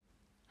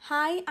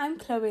Hi, I'm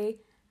Chloe,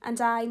 and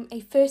I'm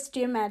a first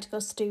year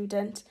medical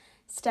student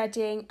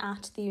studying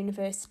at the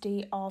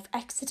University of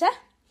Exeter.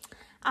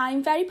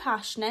 I'm very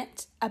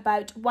passionate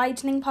about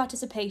widening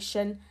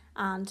participation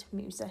and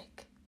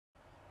music.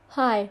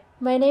 Hi,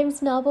 my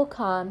name's Nabal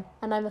Khan,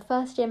 and I'm a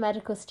first year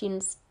medical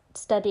student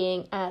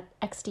studying at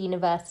Exeter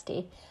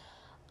University.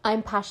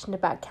 I'm passionate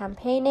about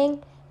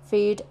campaigning,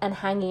 food, and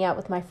hanging out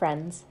with my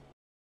friends.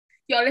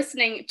 You're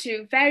listening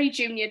to Very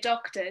Junior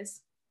Doctors.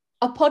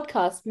 A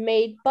podcast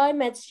made by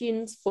med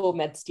students for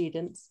med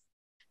students.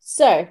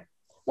 So,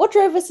 what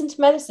drove us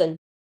into medicine?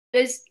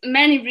 There's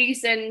many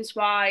reasons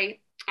why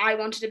I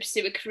wanted to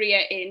pursue a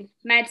career in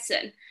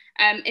medicine.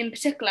 In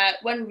particular,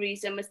 one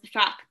reason was the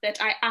fact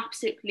that I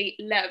absolutely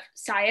love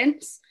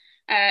science,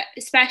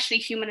 especially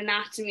human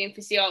anatomy and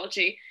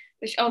physiology,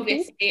 which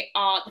obviously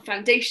are the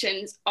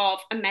foundations of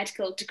a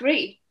medical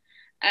degree.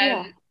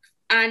 Yeah.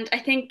 And I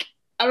think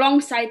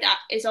alongside that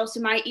is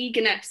also my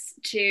eagerness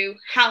to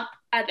help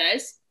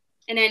others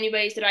in any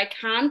ways that I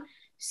can.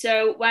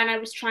 So when I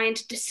was trying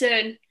to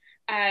discern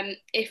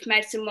if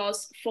medicine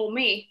was for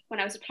me when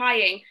I was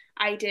applying,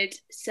 I did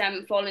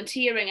some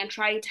volunteering and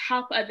tried to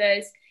help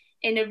others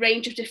in a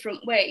range of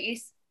different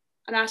ways.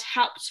 And that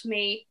helped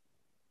me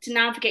to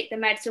navigate the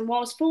medicine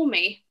was for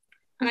me.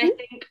 And I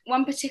think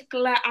one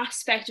particular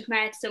aspect of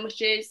medicine,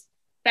 which is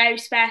very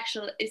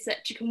special, is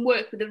that you can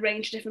work with a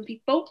range of different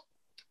people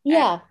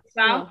Yeah. as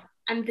well. Yeah.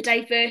 And the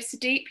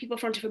diversity, people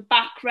from different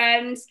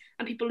backgrounds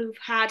and people who've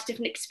had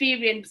different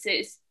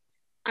experiences.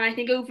 And I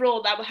think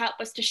overall that will help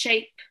us to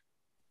shape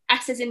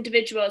us as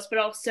individuals, but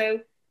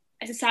also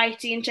a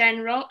society in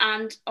general,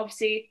 and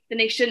obviously the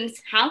nation's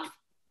health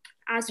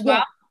as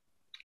well.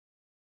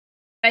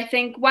 Yeah. I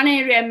think one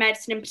area of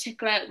medicine in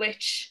particular,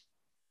 which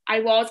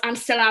I was and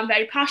still am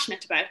very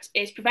passionate about,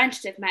 is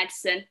preventative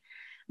medicine,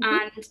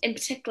 and in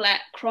particular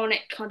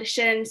chronic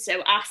conditions,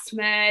 so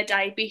asthma,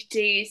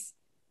 diabetes,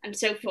 and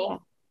so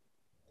forth.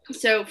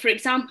 So, for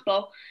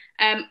example,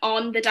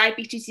 on the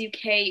Diabetes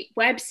UK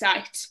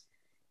website,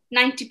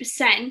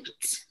 90%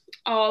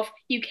 of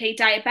UK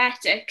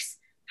diabetics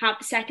have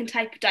the second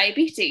type of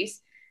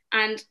diabetes.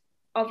 And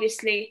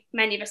obviously,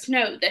 many of us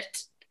know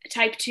that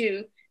type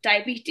 2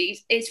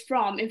 diabetes is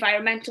from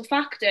environmental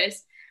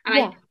factors. And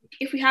I think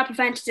if we have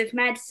preventative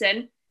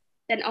medicine,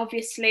 then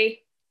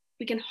obviously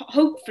we can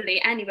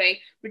hopefully, anyway,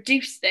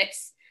 reduce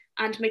this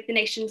and make the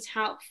nation's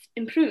health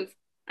improve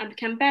and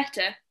become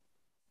better.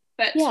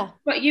 But what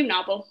about you,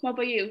 Nabal? What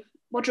about you?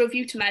 What drove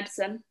you to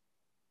medicine?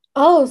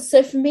 Oh,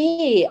 so for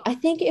me, I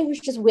think it was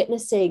just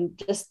witnessing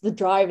just the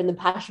drive and the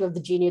passion of the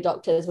junior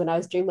doctors when I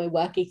was doing my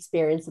work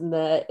experience in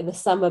the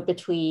summer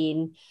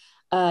between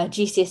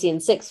GCSE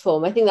and sixth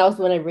form. I think that was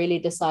when I really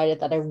decided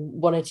that I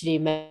wanted to do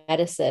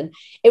medicine.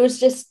 It was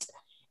just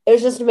it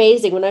was just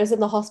amazing. When I was in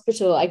the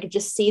hospital, I could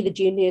just see the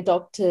junior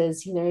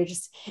doctors,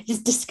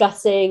 just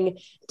discussing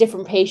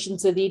different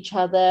patients with each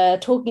other,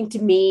 talking to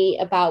me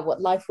about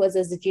what life was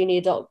as a junior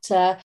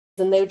doctor.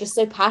 And they were just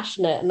so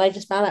passionate, and I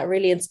just found that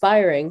really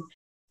inspiring.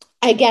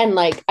 Again,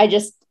 I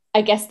guess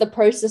the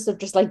process of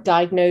just like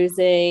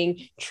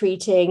diagnosing,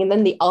 treating, and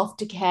then the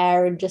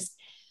aftercare, and just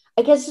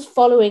I guess just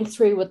following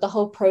through with the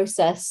whole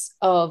process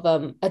of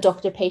a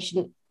doctor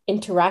patient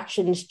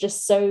interaction is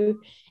just so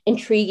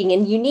intriguing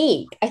and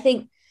unique. I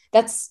think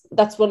that's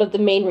one of the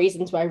main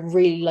reasons why I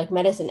really like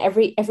medicine.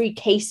 Every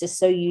case is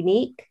so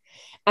unique,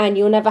 and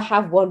you'll never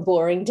have one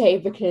boring day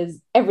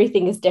because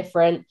everything is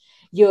different.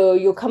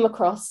 You'll come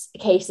across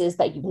cases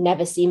that you've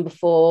never seen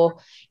before.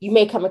 You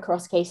may come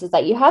across cases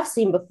that you have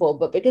seen before,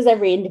 but because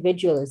every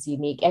individual is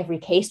unique, every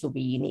case will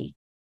be unique.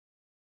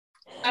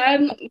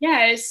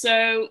 Yeah,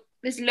 so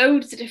there's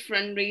loads of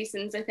different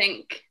reasons I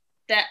think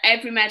that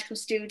every medical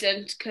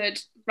student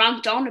could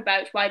rant on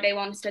about why they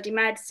want to study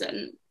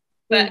medicine.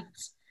 But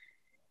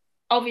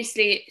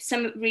obviously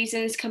some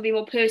reasons can be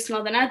more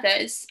personal than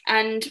others.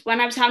 And when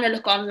I was having a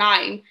look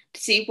online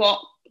to see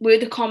what were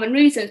the common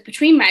reasons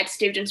between med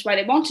students why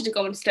they wanted to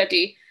go and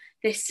study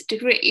this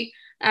degree,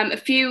 a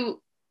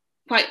few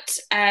quite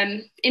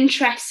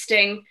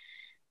interesting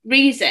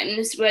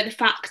reasons were the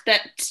fact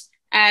that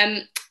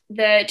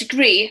the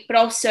degree, but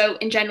also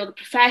in general the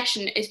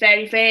profession, is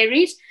very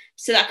varied.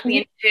 So that could be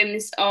in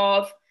terms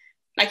of,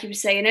 like you were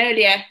saying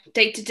earlier,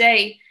 day to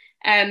day,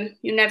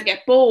 you'll never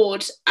get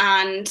bored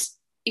and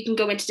you can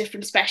go into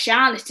different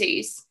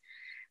specialities.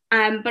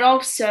 But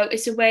also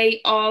it's a way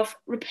of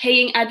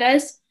repaying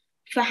others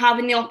for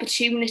having the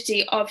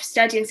opportunity of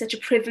studying such a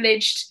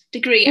privileged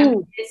degree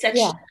and such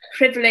a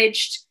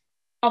privileged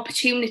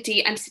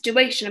opportunity and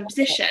situation and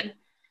position.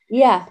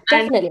 Yeah,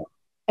 definitely.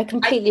 I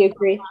completely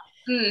agree.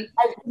 Mm,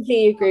 I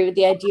completely agree with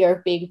the idea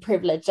of being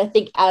privileged. I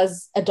think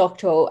as a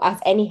doctor or as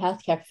any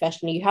healthcare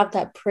professional, you have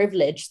that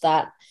privilege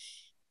that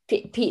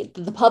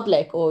the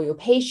public or your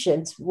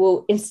patients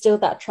will instill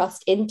that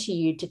trust into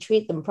you to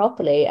treat them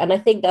properly. And I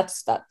think that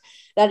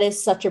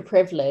is such a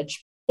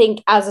privilege. I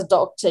think as a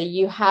doctor,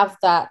 you have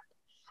that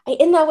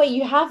in that way,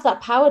 you have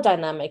that power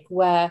dynamic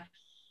where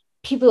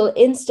people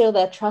instill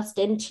their trust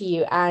into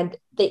you, and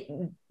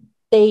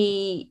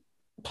they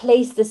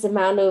place this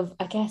amount of,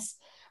 I guess,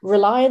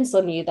 reliance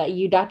on you, that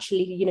you'd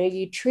actually,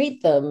 you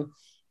treat them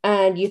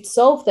and you'd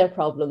solve their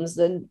problems.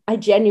 And I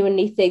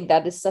genuinely think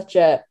that's such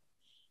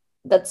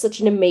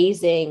an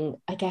amazing,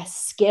 I guess,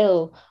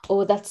 skill,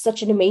 or that's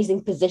such an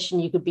amazing position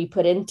you could be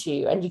put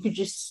into, and you can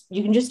just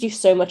do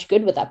so much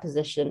good with that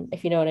position,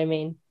 if you know what I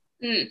mean.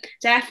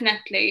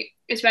 Definitely.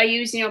 It's by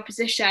using your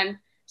position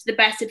to the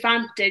best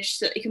advantage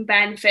so that you can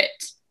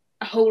benefit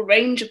a whole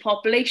range of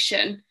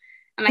population.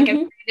 And like I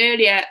mentioned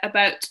earlier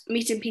about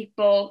meeting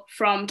people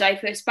from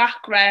diverse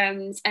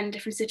backgrounds and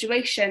different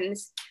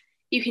situations,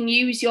 you can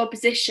use your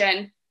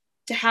position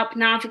to help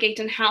navigate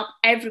and help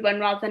everyone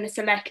rather than a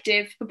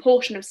selective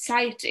proportion of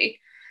society.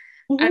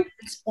 And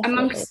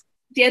amongst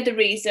the other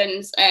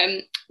reasons,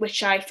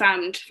 which I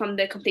found from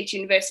the Complete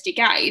University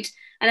Guide,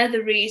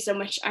 another reason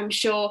which I'm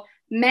sure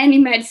many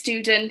med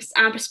students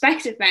and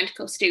prospective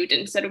medical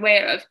students are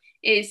aware of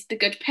is the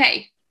good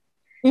pay.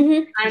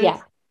 And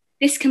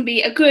this can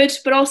be a good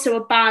but also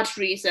a bad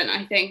reason,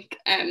 I think,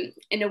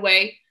 in a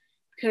way,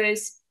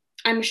 because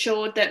I'm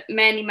sure that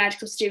many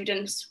medical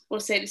students will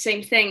say the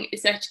same thing,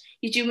 is that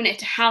you're doing it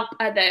to help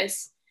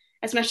others.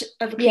 As much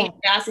of a cliche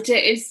as it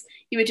is,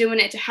 you were doing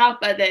it to help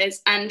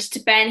others and to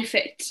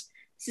benefit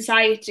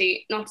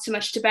society, not so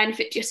much to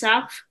benefit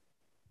yourself.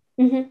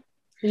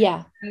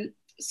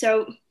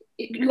 So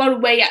you got to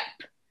weigh up.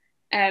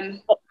 I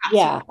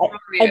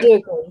do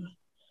agree.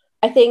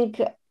 I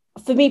think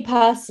for me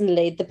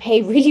personally, the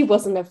pay really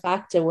wasn't a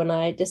factor when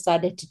I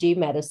decided to do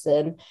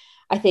medicine.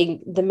 I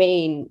think the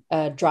main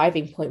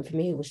driving point for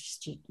me was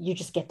just you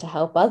just get to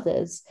help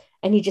others,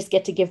 and you just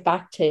get to give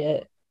back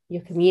to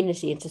your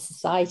community and to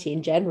society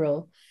in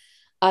general.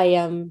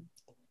 I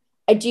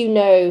do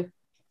know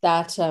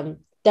that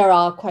there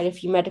are quite a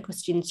few medical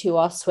students who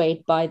are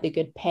swayed by the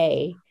good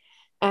pay,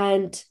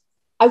 and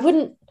I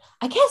wouldn't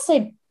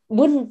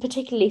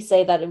particularly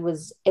say that it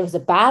was a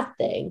bad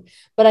thing,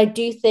 but I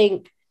do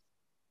think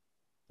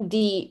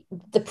the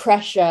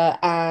pressure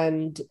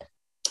and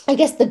I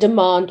guess the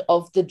demand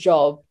of the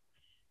job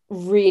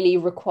really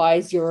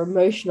requires your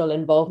emotional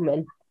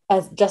involvement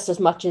as just as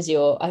much as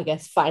your, I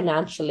guess,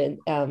 financial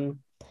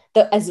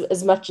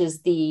as much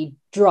as the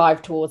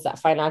drive towards that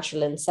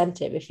financial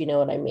incentive, if you know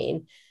what I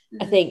mean.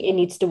 I think it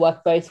needs to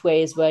work both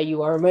ways, where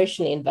you are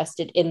emotionally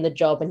invested in the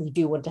job and you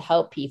do want to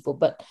help people,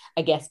 but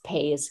I guess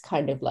pay is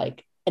kind of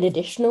like an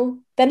additional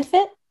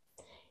benefit,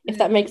 if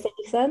that makes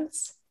any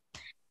sense.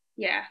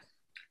 Yeah,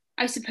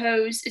 I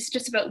suppose it's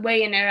just about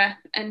weighing it up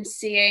and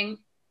seeing,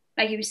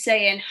 like you were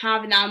saying,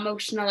 having that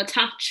emotional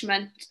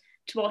attachment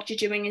to what you're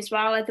doing as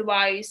well.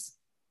 Otherwise,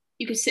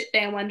 you could sit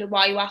there and wonder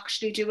why you're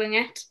actually doing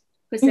it,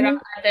 because there are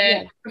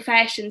other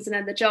professions and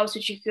other jobs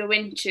which you could go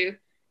into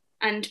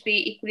and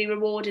be equally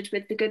rewarded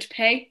with the good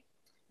pay.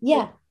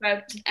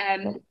 About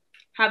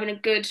having a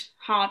good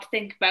hard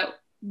think about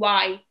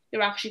why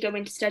they're actually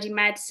going to study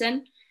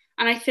medicine.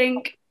 And I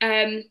think,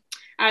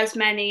 as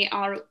many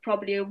are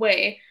probably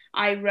aware,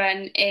 I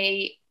run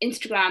a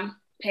Instagram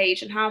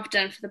page and have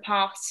done for the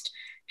past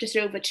just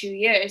over 2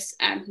 years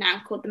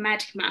now, called the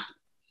Medic Map,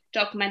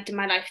 documenting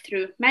my life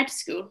through med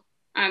school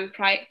and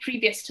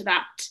previous to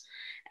that,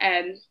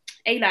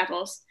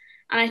 A-levels.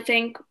 And I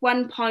think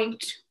one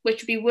point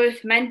which would be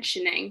worth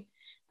mentioning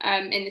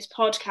in this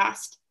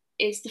podcast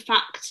is the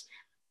fact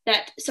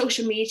that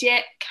social media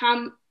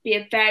can be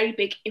a very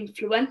big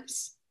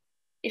influence.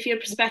 If you're a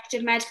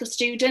prospective medical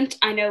student,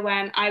 I know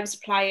when I was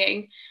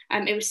applying,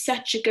 it was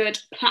such a good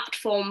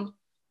platform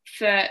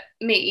for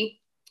me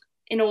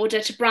in order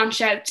to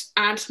branch out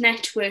and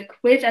network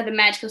with other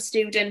medical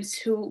students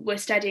who were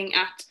studying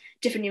at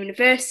different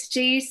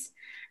universities,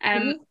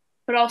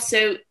 but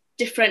also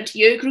different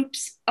year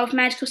groups of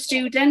medical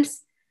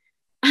students,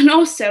 and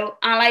also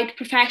allied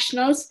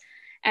professionals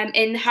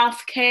in the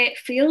healthcare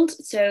field.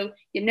 So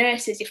your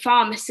nurses, your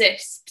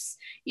pharmacists,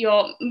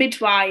 your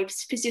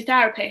midwives,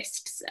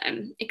 physiotherapists,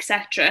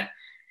 etc.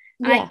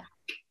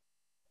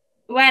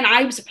 When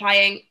I was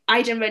applying,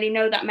 I didn't really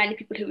know that many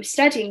people who were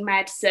studying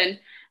medicine.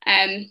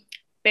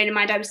 Bearing in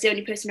mind, I was the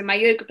only person in my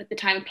year group at the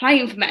time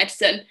applying for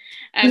medicine.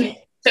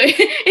 So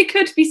it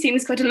could be seen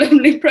as quite a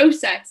lonely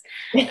process.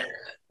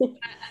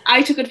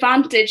 I took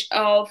advantage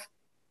of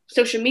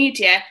social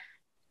media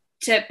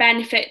to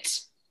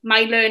benefit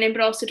my learning,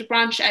 but also to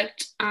branch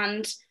out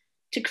and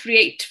to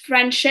create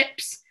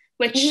friendships,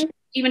 which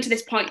even to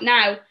this point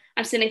now,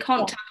 I'm still in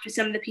contact with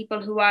some of the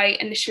people who I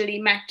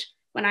initially met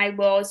when I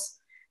was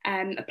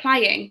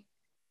applying.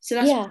 So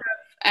that's one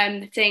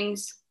of the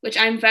things which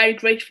I'm very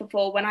grateful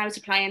for when I was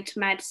applying to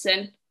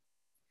medicine.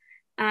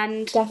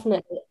 And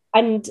definitely.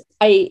 And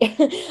I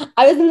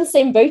I was in the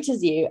same boat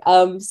as you.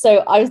 So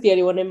I was the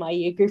only one in my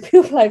year group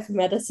who applied for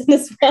medicine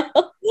as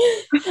well.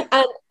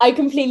 And I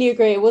completely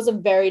agree. It was a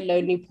very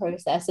lonely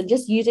process. And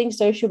just using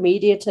social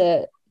media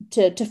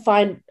to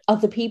find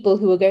other people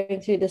who are going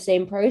through the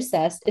same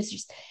process,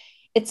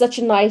 it's such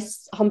a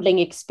nice, humbling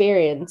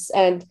experience.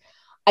 And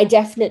I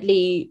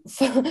definitely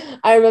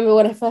I remember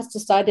when I first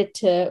decided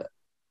to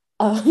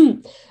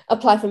um,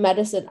 apply for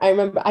medicine, I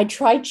remember I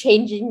tried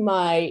changing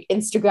my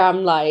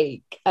Instagram,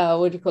 like,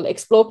 what do you call it,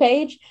 explore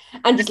page,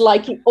 and just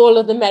liking all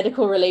of the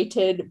medical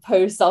related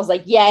posts. I was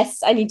like,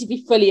 yes, I need to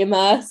be fully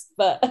immersed.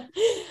 But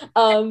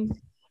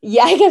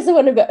yeah, I guess I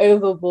went a bit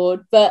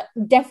overboard, but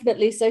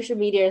definitely social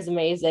media is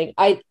amazing.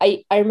 I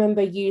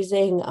remember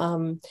using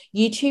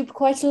YouTube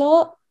quite a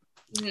lot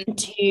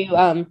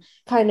to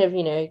kind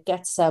of,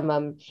 get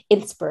some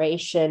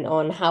inspiration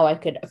on how I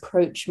could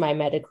approach my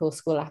medical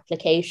school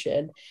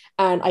application.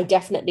 And I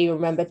definitely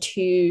remember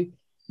two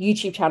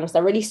YouTube channels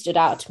that really stood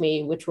out to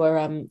me, which were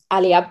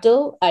Ali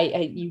Abdul.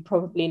 You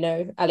probably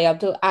know Ali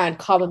Abdul, and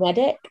Karma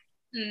Medic.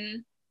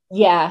 Mm.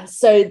 Yeah,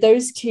 so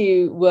those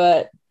two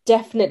were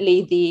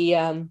definitely the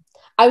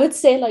I would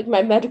say like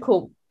my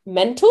medical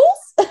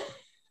mentors.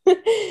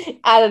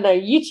 I don't know,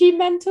 YouTube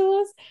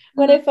mentors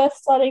when I first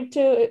started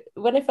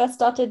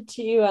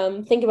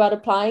to think about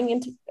applying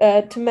into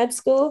to med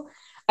school.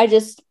 I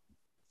just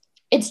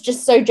It's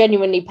just so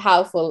genuinely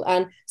powerful,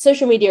 and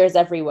social media is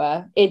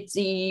everywhere. It's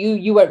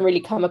you won't really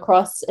come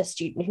across a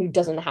student who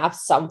doesn't have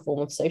some form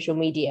of social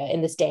media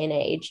in this day and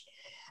age.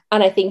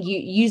 And I think you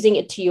using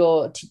it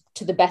to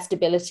the best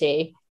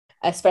ability,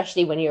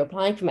 especially when you're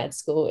applying for med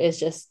school, is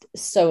just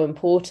so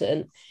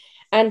important.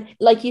 And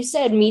like you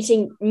said,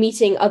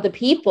 meeting other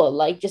people,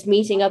 like just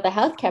meeting other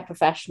healthcare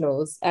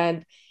professionals,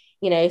 and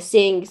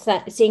seeing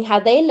how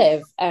they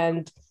live.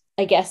 And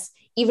I guess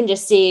even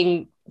just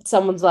seeing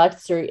someone's life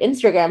through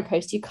Instagram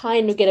posts, you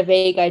kind of get a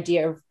vague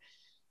idea of,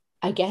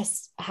 I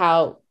guess,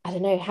 how, I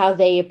don't know, how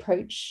they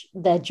approach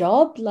their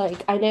job.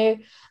 Like, I know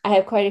I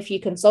have quite a few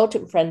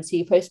consultant friends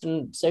who post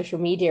on social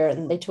media,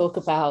 and they talk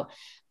about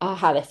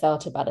how they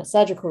felt about a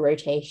surgical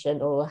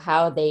rotation, or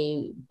how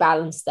they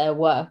balance their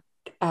work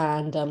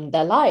and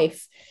their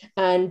life.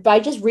 And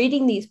by just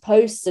reading these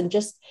posts and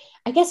just,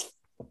 I guess,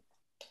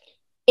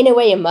 in a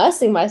way,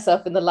 immersing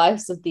myself in the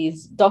lives of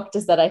these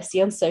doctors that I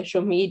see on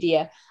social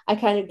media, I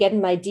kind of get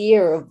an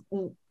idea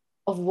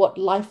of what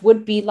life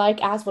would be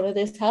like as one of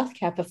those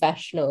healthcare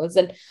professionals.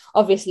 And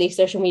obviously,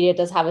 social media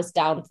does have its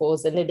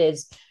downfalls, and it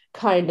is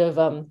kind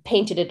of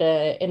painted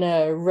in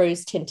a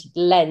rose tinted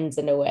lens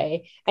in a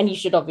way. And you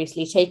should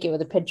obviously take it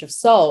with a pinch of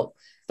salt.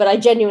 But I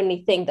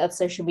genuinely think that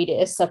social media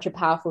is such a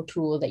powerful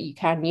tool that you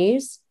can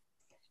use.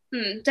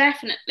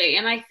 Definitely.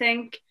 And I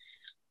think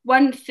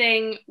one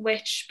thing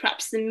which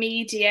perhaps the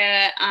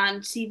media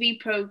and TV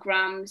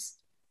programmes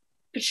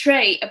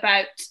portray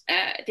about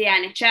the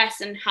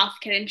NHS and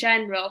healthcare in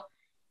general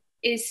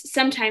is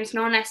sometimes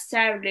not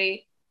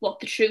necessarily what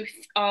the truth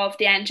of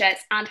the NHS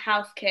and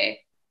healthcare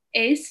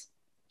is.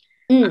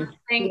 I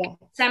think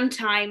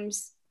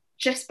sometimes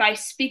just by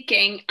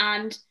speaking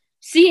and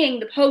seeing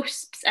the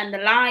posts and the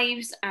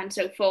lives and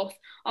so forth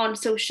on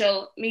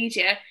social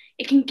media,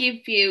 it can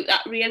give you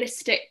that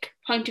realistic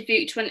point of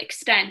view to an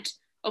extent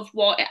of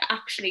what it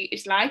actually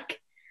is like.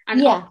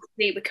 And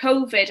obviously with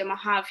COVID and what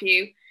have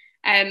you,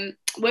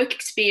 work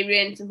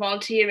experience and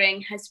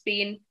volunteering has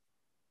been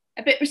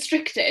a bit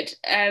restricted.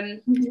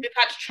 We've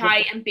had to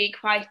try and be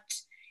quite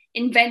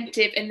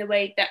inventive in the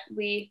way that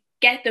we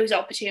get those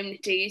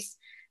opportunities.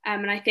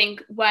 And I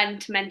think one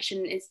to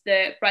mention is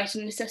the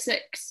Brighton and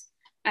Sussex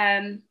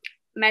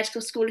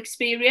medical school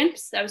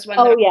experience. That was one.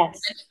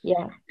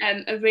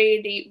 A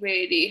really,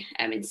 really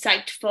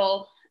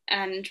insightful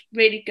and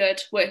really good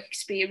work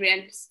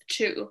experience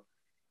too.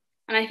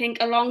 And I think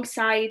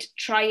alongside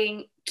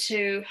trying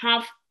to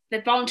have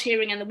the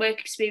volunteering and the work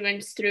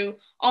experience through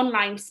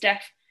online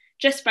stuff,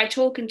 just by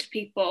talking to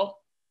people,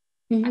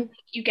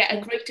 you get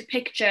a greater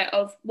picture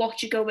of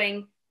what you're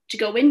going to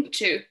go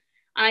into.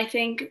 And I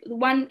think the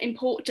one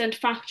important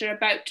factor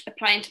about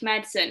applying to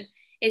medicine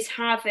is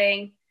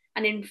having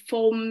an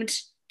informed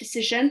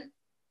decision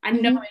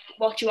and knowing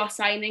what you are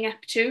signing up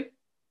to.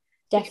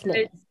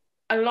 Definitely. Because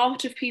a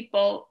lot of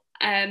people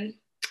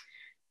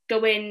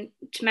go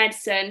into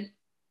medicine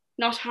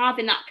not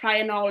having that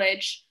prior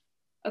knowledge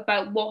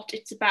about what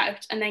it's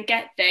about, and then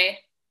get there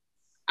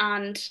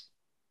and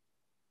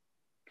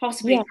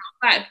possibly drop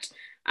out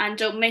and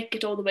don't make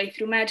it all the way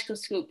through medical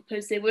school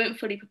because they weren't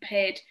fully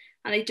prepared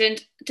and they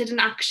didn't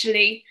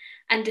actually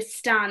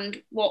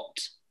understand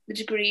what the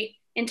degree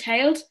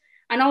entailed.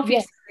 And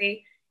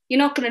obviously, you're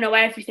not going to know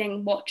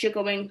everything what you're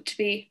going to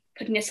be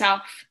putting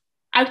yourself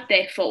out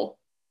there for.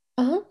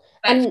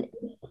 And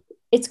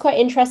it's quite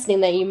interesting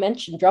that you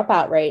mentioned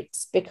dropout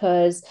rates,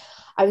 because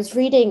I was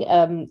reading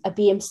a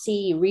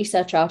BMC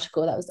research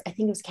article that I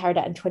think it was carried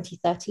out in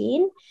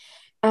 2013,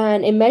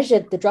 and it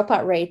measured the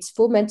dropout rates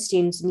for med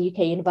students in UK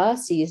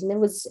universities, and it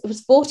was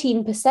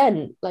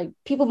 14%. Like,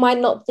 people might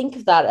not think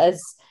of that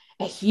as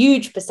a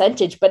huge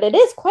percentage, but it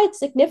is quite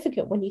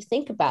significant when you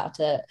think about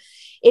it.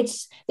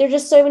 There are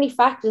just so many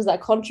factors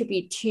that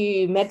contribute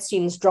to med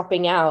students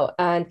dropping out,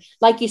 and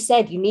like you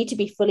said, you need to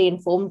be fully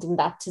informed in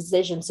that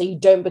decision so you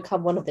don't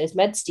become one of those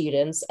med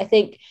students. I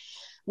think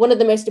one of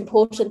the most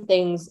important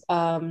things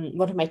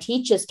one of my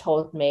teachers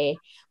told me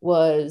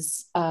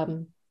was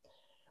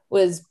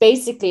was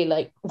basically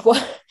like,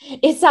 what?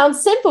 It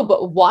sounds simple,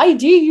 but why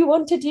do you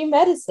want to do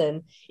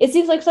medicine? It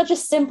seems like such a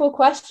simple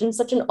question,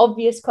 such an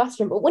obvious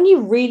question, but when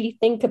you really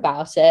think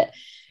about it,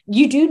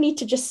 you do need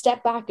to just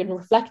step back and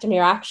reflect on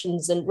your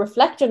actions and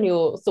reflect on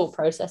your thought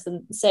process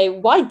and say,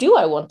 why do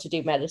I want to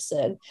do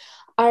medicine?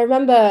 I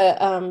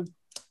remember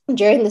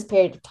during this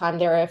period of time,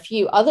 there were a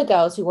few other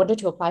girls who wanted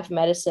to apply for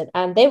medicine,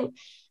 and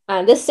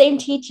this same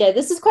teacher,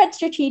 this is quite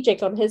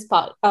strategic on his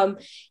part.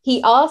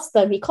 He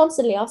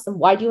constantly asked them,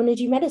 why do you want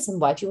to do medicine?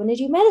 Why do you want to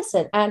do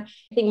medicine? And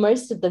I think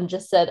most of them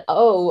just said,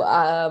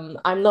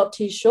 I'm not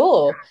too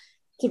sure,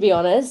 to be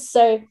honest.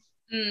 So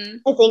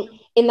I think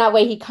in that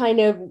way, he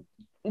kind of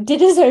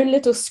did his own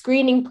little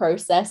screening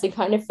process and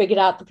kind of figured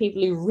out the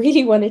people who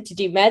really wanted to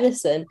do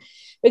medicine.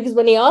 Because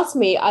when he asked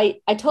me, I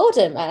told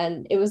him,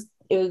 and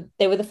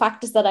they were the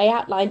factors that I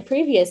outlined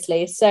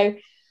previously. So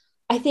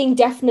I think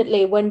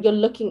definitely when you're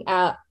looking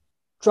at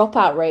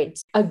dropout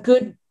rates, a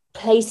good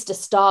place to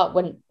start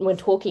when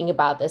talking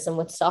about this and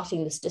when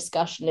starting this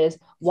discussion is,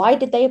 why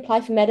did they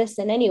apply for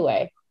medicine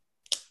anyway?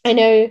 I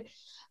know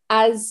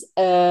as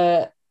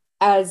a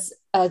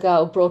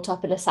girl brought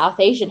up in a South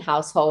Asian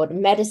household,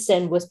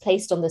 medicine was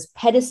placed on this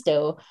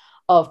pedestal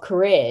of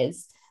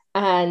careers,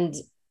 and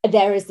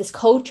there is this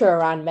culture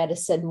around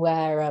medicine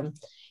where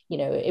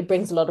it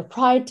brings a lot of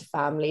pride to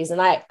families,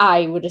 and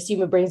I would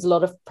assume it brings a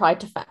lot of pride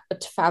to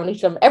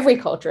families from every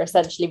culture,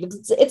 essentially,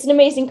 because it's an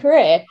amazing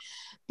career.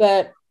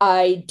 But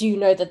I do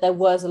know that there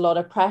was a lot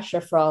of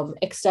pressure from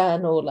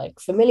external, like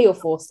familial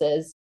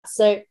forces.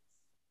 So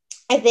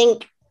I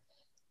think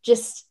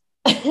just,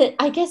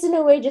 I guess in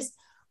a way, just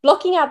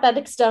blocking out that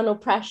external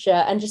pressure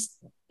and just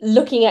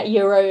looking at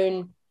your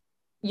own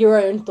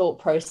thought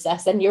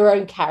process and your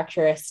own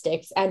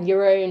characteristics and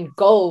your own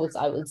goals,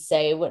 I would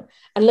say,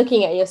 and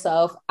looking at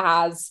yourself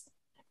as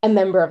a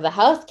member of the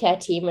healthcare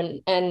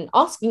team and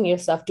asking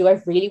yourself, do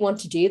I really want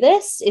to do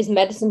this? Is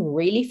medicine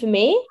really for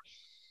me?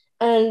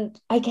 And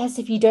I guess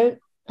if you don't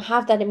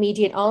have that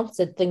immediate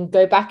answer, then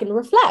go back and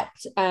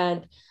reflect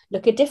and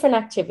look at different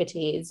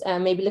activities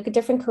and maybe look at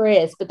different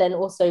careers, but then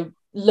also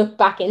look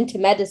back into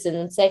medicine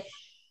and say,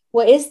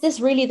 well, is this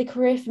really the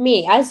career for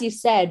me? As you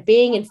said,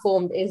 being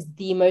informed is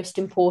the most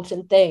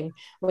important thing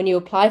when you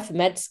apply for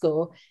med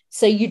school.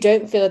 So you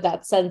don't feel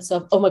that sense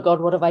of, oh my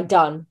God, what have I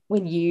done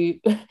when you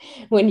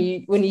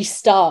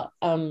start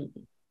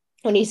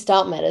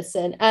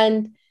medicine.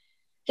 And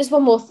just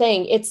one more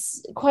thing,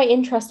 it's quite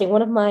interesting.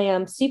 One of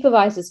my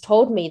supervisors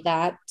told me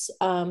that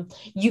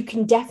you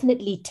can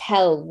definitely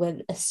tell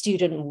when a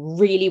student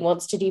really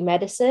wants to do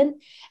medicine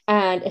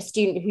and a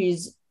student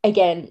who's,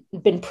 again,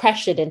 been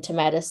pressured into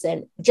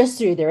medicine just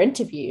through their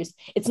interviews.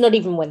 It's not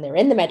even when they're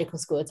in the medical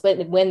school, it's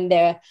when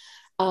they're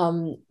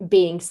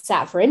being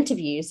sat for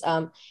interviews.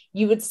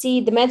 You would see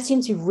the med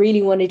students who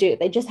really want to do it,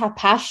 they just have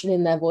passion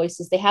in their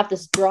voices, they have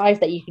this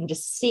drive that you can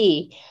just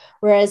see,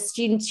 whereas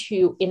students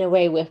who in a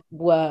way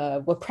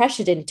were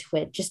pressured into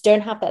it just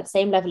don't have that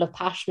same level of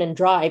passion and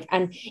drive,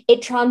 and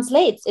it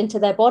translates into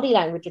their body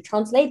language, it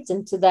translates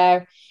into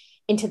the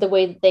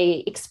way that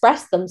they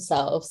express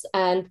themselves,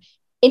 and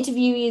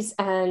interviewees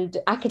and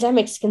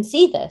academics can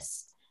see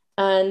this,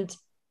 and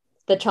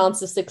the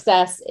chance of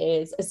success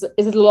is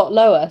a lot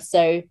lower.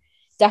 So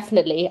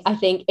definitely, I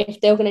think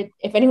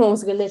if anyone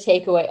was going to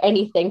take away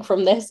anything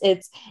from this,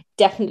 it's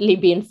definitely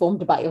be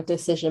informed about your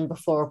decision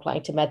before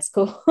applying to med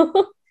school.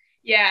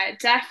 Yeah,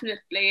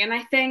 definitely. And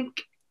I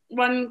think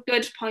one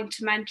good point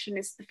to mention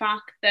is the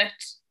fact that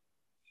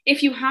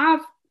if you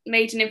have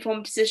made an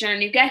informed decision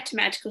and you get to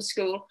medical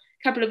school,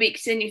 a couple of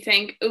weeks in, you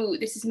think, oh,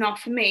 this is not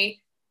for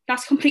me,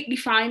 that's completely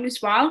fine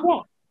as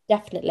well. Yeah,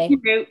 definitely.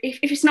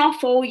 If it's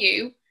not for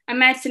you, and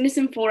medicine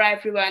isn't for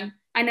everyone,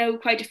 I know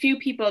quite a few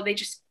people, they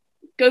just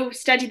go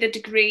study the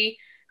degree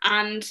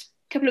and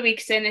a couple of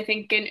weeks in they're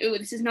thinking, oh,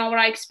 this is not what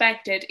I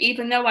expected.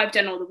 Even though I've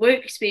done all the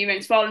work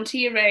experience,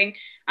 volunteering,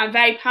 I'm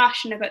very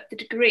passionate about the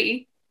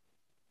degree,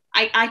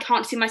 I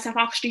can't see myself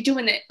actually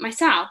doing it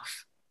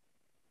myself.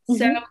 Mm-hmm.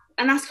 So,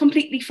 and that's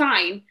completely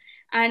fine.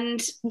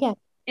 And yeah,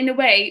 in a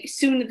way,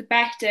 sooner the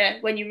better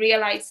when you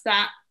realise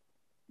that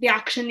the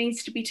action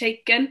needs to be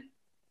taken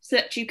so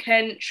that you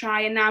can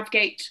try and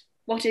navigate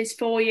what is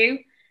for you.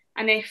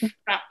 And if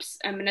perhaps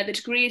another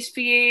degree is for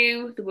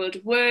you, the world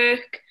of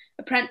work,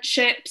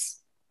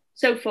 apprenticeships,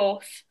 so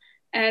forth,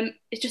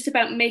 it's just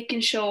about making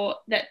sure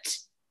that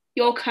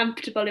you're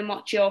comfortable in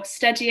what you're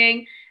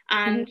studying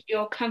and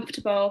you're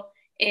comfortable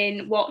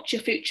in what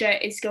your future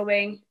is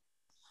going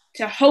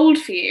to hold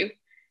for you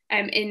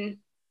in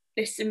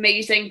this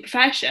amazing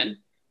profession.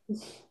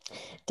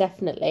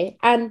 Definitely.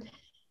 And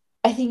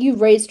I think you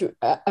raised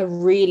a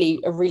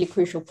really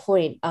crucial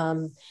point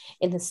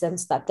in the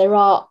sense that there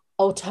are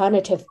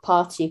alternative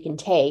paths you can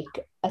take,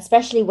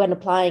 especially when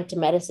applying to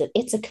medicine.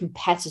 It's a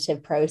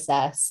competitive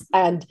process,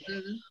 and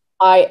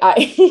I'm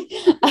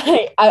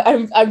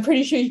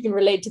pretty sure you can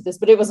relate to this,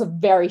 but it was a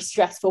very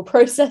stressful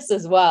process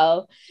as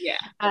well. Yeah.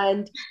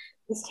 And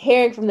just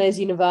hearing from those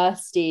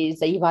universities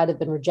that you've either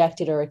been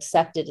rejected or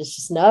accepted is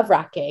just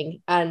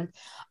nerve-wracking. And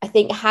I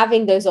think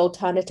having those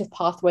alternative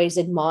pathways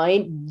in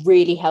mind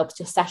really helps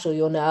to settle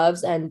your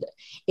nerves, and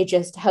it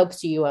just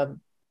helps you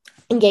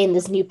gain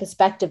this new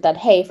perspective that,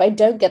 hey, if I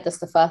don't get this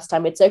the first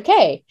time, it's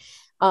okay.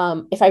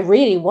 If I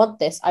really want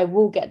this, I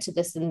will get to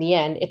this in the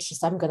end. It's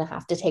just I'm going to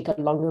have to take a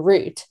longer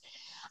route.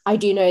 I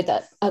do know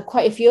that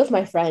quite a few of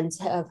my friends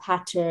have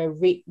had to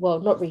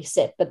not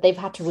resit, but they've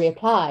had to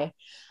reapply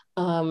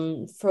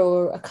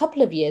for a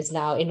couple of years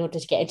now in order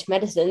to get into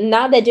medicine. And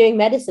now they're doing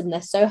medicine.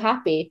 They're so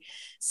happy.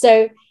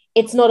 So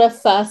it's not a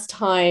first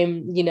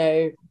time,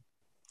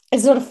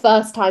 it's not a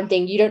first time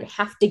thing. You don't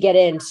have to get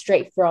in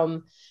straight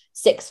from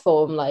sixth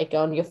form, like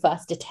on your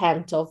first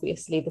attempt.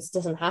 Obviously, this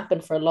doesn't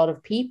happen for a lot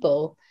of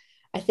people.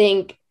 I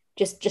think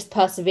just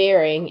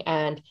persevering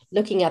and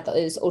looking at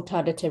those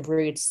alternative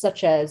routes,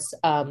 such as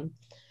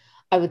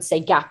I would say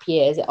gap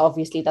years.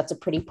 Obviously, that's a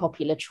pretty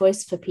popular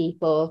choice for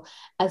people,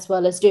 as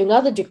well as doing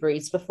other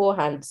degrees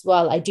beforehand as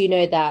well. I do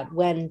know that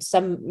when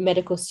some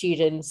medical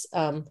students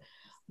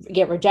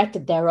get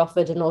rejected, they're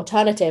offered an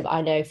alternative.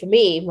 I know for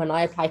me, when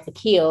I applied for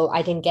Keele,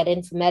 I didn't get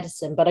in for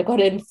medicine, but I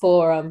got in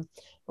for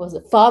what was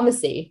it,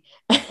 pharmacy.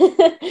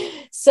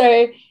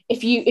 So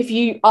if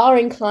you are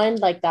inclined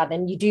like that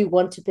and you do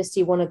want to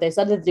pursue one of those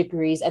other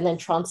degrees and then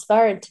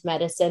transfer into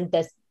medicine,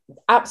 there's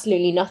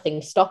absolutely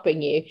nothing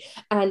stopping you.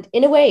 And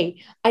in a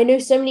way, I know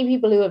so many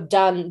people who have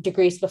done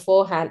degrees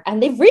beforehand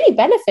and they've really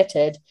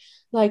benefited.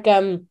 Like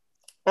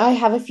I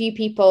have a few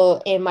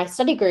people in my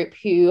study group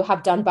who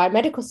have done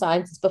biomedical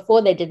sciences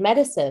before they did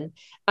medicine,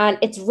 and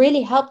it's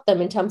really helped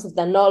them in terms of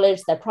their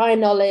knowledge, their prior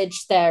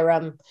knowledge,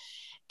 their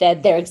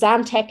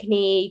exam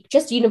technique,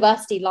 just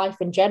university life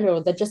in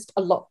general. They're just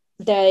a lot,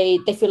 they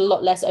feel a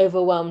lot less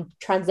overwhelmed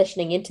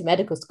transitioning into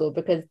medical school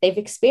because they've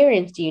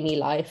experienced uni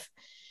life.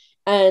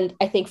 And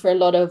I think for a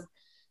lot of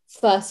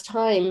first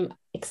time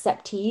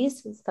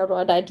acceptees, is that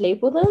what I'd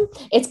label them,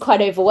 it's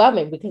quite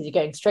overwhelming because you're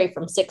going straight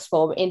from sixth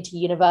form into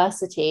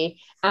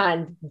university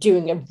and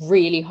doing a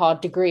really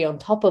hard degree on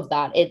top of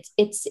that.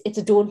 It's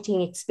a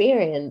daunting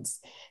experience.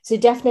 So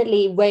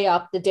definitely weigh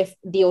up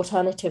the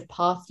alternative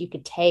path you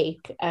could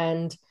take,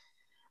 and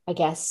I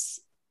guess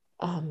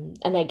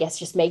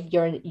just make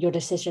your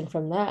decision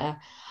from there.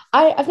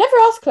 I've never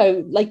asked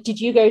Chloe, like, did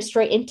you go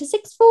straight into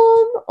sixth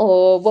form,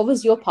 or what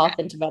was your path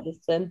into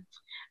medicine?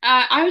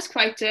 I was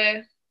quite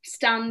a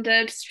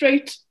standard,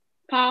 straight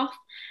path.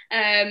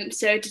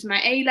 So I did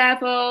my A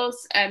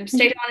levels,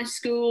 stayed on in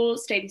school,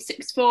 stayed in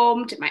sixth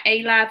form, did my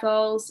A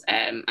levels.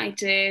 I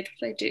did,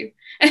 what did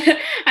I do?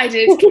 I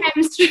did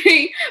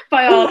chemistry,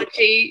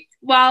 biology,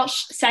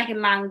 Welsh,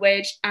 second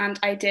language, and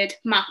I did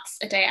maths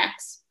at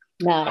AS.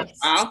 Nice.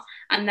 Well.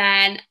 And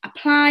then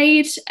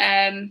applied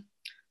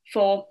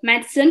for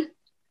medicine,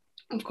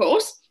 of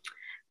course.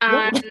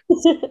 And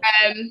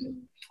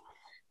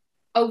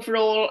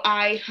overall,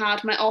 I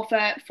had my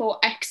offer for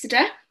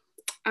Exeter.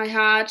 I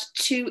had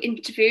 2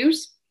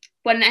 interviews,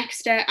 one in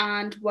Exeter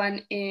and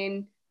one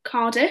in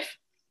Cardiff.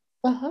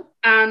 Uh-huh.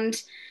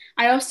 And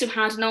I also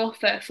had an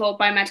offer for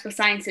biomedical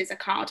sciences at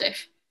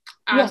Cardiff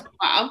as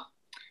well.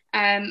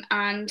 And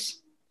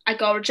I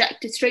got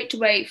rejected straight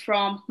away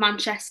from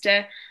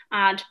Manchester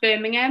and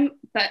Birmingham,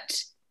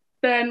 but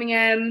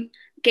Birmingham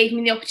gave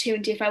me the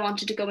opportunity if I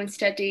wanted to go and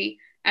study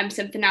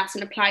something else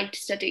and apply to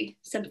study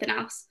something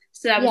else.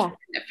 So that was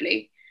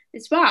lovely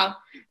as well.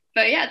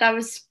 But yeah, that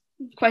was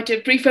quite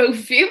a brief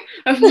overview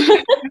of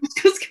my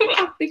school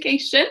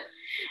application.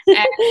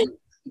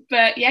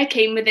 But yeah, it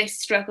came with its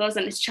struggles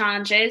and its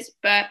challenges.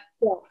 But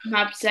I'm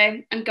happy to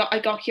say I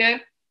got here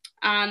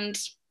and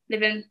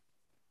living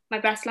my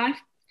best life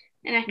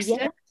in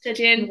Exeter,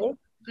 studying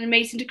an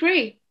amazing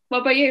degree.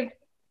 What about you?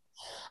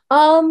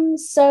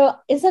 So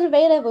instead of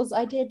A levels,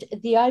 I did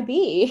the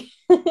IB,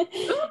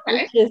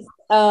 which is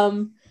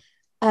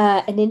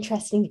an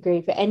interesting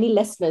degree. For any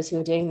listeners who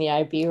are doing the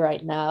IB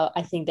right now,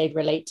 I think they'd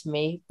relate to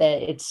me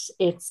that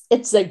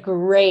it's a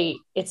great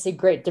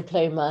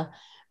diploma,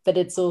 but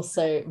it's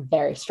also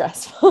very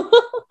stressful.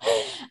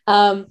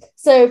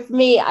 So for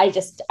me, I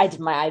did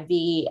my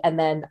IB and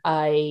then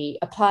I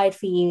applied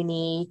for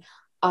uni.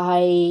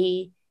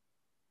 I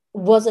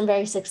wasn't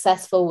very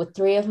successful with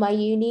 3 of my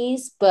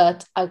unis,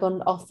 but I got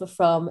an offer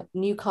from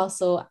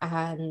Newcastle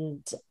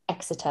and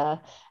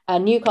Exeter.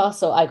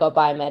 Newcastle, I got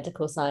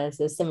biomedical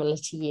sciences, similar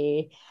to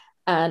you,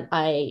 and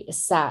I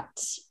sat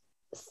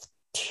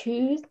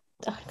 3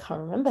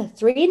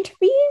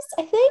 interviews,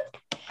 I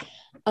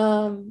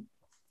think,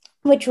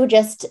 which were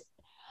just,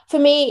 for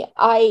me,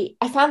 I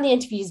found the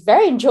interviews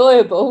very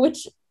enjoyable,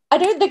 which I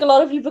don't think a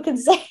lot of people can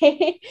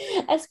say,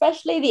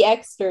 especially the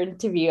Exeter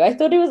interview. I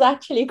thought it was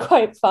actually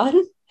quite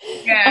fun.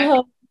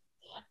 Yeah.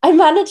 I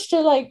managed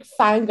to like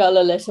fangirl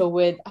a little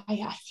with,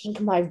 I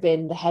think it might have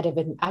been the head of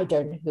it, I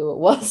don't know who it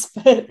was,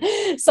 but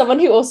someone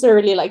who also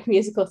really liked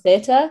musical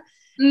theatre.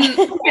 I was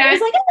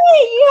like, hey,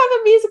 you have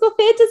a musical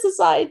theatre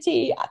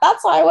society.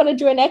 That's why I want to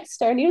join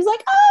Exeter. And he was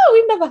like, oh,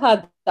 we've never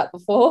heard that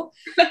before.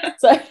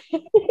 So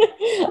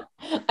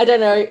I don't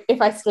know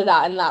if I stood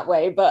out in that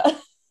way, but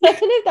I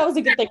don't know if that was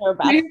a good thing or a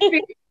bad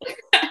thing.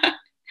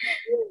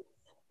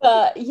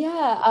 But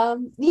yeah,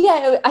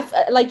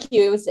 like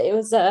you,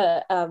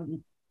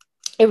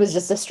 it was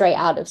just a straight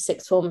out of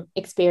sixth form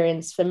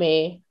experience for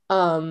me.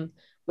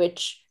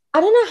 Which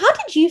I don't know. How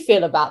did you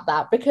feel about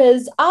that?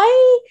 Because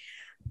I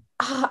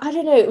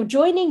don't know,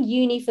 joining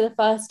uni for the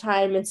first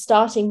time and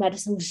starting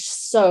medicine was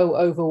just so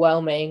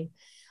overwhelming.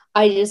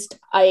 I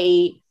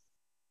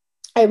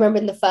remember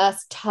in the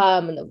first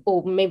term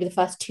or maybe the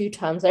first two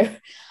terms,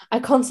 I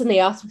constantly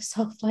asked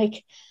myself,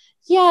 like,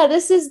 yeah,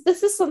 this is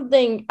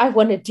something I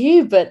want to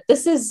do, but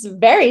this is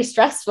very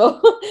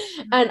stressful.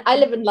 And I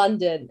live in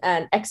London,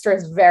 and Exeter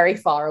is very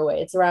far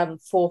away. It's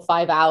around 4 or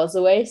 5 hours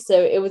away.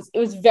 So it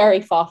was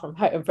very far from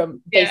home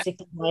from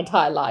basically my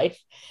entire life.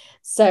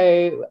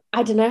 So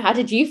I don't know, how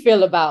did you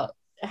feel about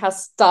how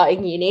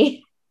starting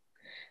uni?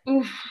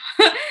 Oof.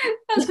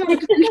 That's an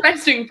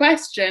interesting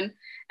question.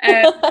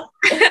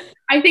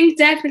 I think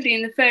definitely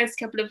in the first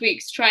couple of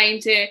weeks trying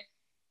to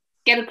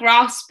get a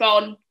grasp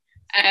on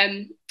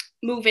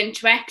moving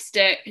to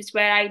Exeter, is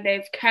where I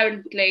live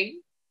currently.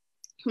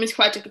 It's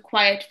quite like a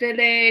quiet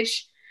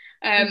village.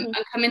 And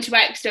coming to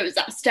Exeter was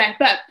that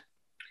step up.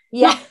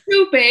 Yeah. Not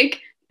too big,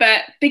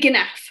 but big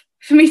enough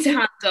for me to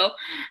handle.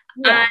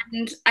 Yeah.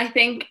 And I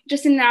think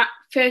just in that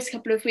first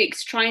couple of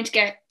weeks, trying to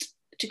get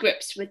to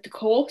grips with the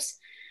course,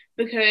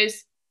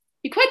 because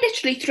you're quite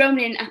literally thrown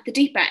in at the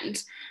deep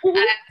end.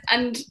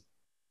 And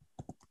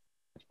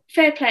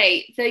fair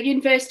play, the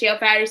university are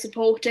very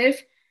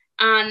supportive,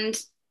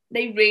 and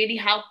they really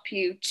help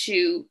you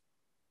to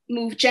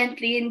move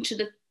gently into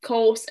the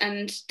course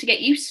and to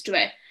get used to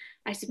it,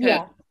 I suppose.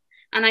 Yeah.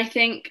 And I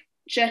think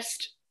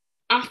just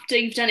after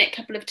you've done it a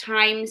couple of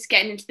times,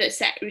 getting into the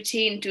set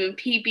routine, doing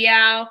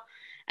PBL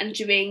and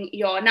doing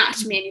your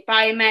anatomy and your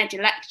biomed,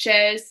 your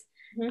lectures,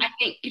 I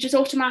think you just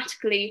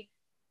automatically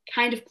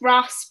kind of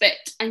grasp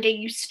it and get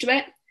used to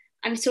it.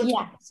 And it sort of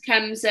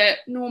becomes a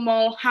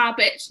normal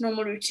habit,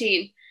 normal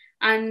routine.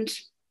 And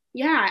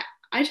yeah,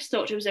 I just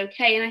thought it was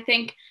okay. And I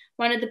think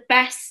one of the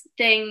best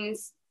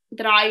things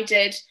that I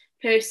did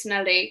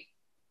personally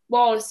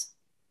was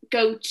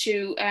go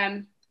to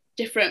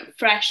different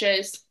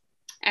freshers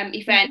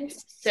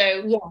events.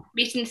 So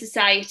meeting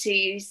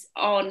societies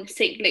on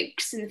St.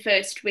 Luke's in the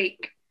first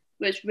week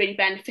was really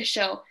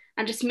beneficial,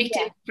 and just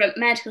meeting different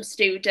medical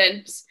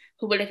students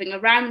who were living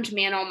around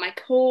me and on my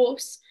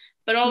course,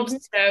 but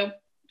also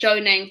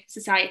joining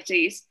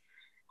societies.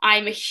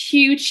 I'm a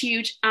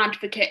huge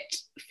advocate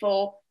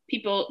for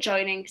people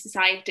joining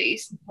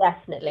societies.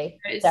 Definitely.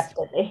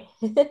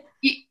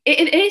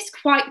 It is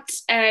quite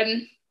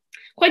a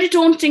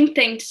daunting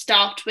thing to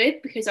start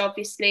with, because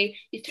obviously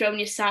you're throwing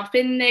yourself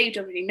in there, you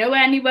don't really know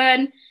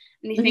anyone,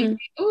 and you think,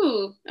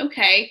 oh,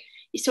 okay,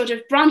 you're sort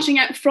of branching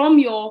out from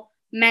your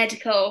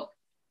medical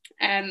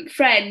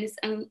friends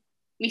and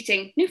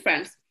meeting new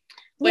friends.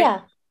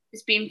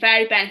 It's been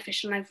very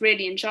beneficial, and I've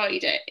really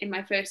enjoyed it in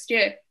my first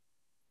year.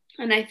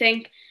 And I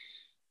think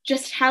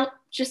just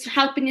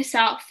helping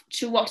yourself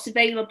to what's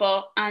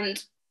available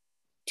and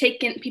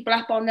taking people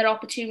up on their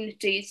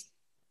opportunities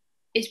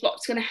is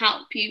what's going to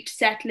help you to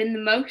settle in the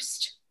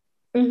most.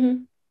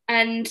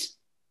 And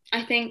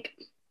I think,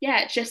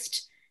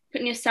 just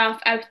putting yourself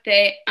out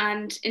there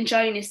and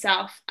enjoying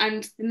yourself.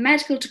 And the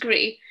medical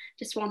degree,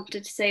 just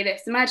wanted to say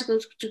this, the medical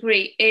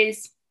degree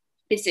is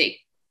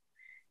busy,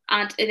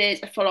 and it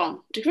is a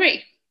full-on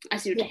degree,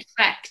 as you'd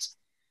expect.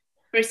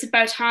 But it's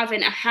about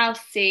having a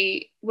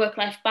healthy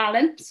work-life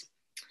balance,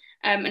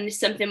 and it's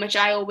something which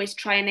I always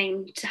try and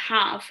aim to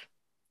have.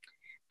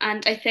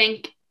 And I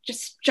think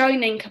just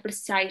joining a couple of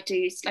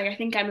societies, like I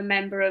think I'm a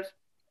member of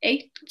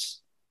 8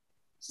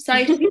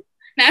 societies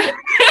now.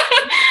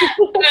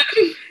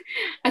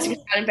 As you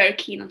can tell, I'm very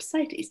keen on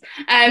societies.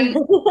 I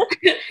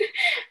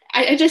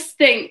just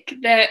think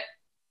that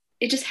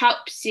it just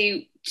helps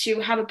you to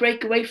have a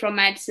break away from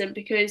medicine,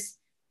 because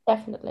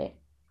definitely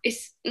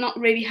it's not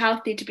really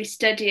healthy to be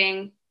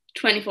studying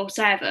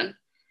 24/7.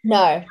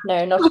 No,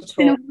 not at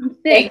all.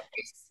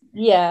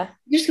 You're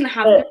just going to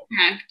have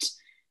burnout.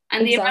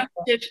 And the amount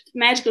of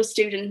medical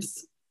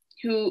students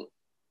who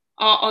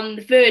are on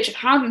the verge of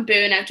having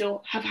burnout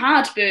or have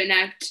had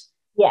burnout,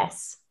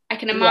 I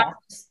can imagine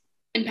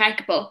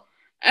impeccable.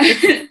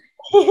 It's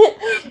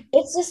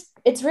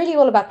really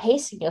all about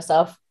pacing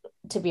yourself,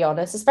 to be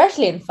honest,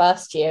 especially in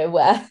first year,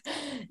 where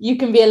you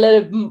can be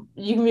a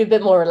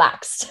bit more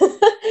relaxed.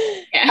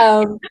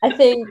 I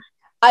think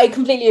I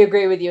completely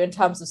agree with you in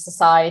terms of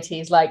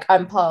societies. Like,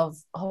 I'm part of,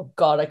 oh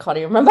God, I can't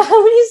even remember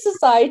how many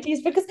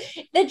societies, because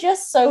they're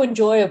just so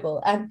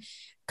enjoyable, and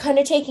kind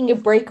of taking a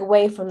break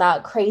away from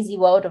that crazy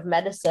world of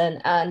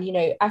medicine and,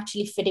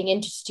 actually fitting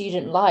into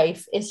student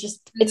life is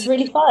just, it's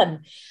really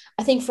fun.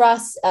 I think for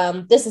us,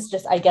 this is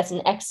just, I guess,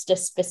 an Exeter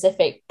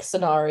specific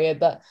scenario,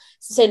 but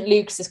St.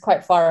 Luke's is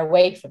quite far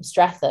away from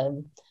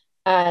Streatham,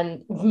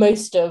 and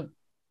most of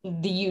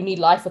the uni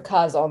life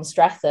occurs on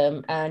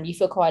Streatham, and you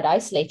feel quite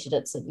isolated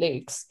at St.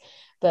 Luke's.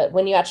 But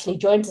when you actually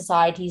join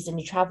societies and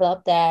you travel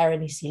up there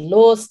and you see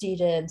law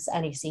students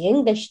and you see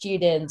English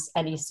students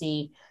and you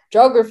see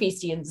geography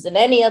students and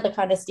any other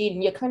kind of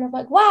student, you're kind of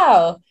like,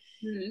 wow,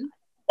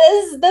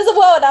 there's a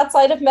world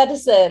outside of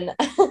medicine.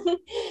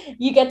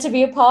 You get to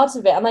be a part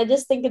of it. And I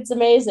just think it's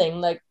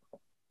amazing, like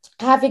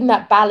having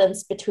that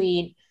balance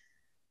between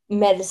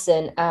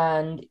medicine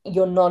and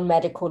your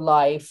non-medical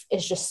life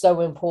is just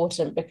so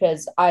important,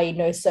 because I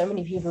know so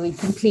many people who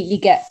completely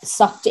get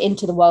sucked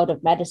into the world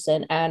of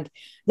medicine and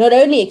not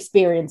only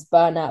experience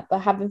burnout but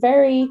have a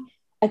very,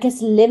 I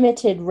guess,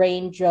 limited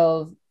range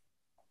of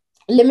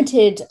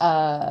thinking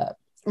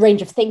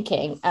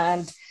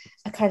and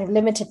a kind of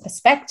limited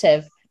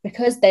perspective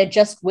because they're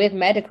just with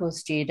medical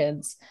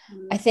students.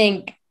 I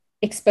think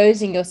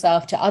exposing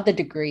yourself to other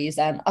degrees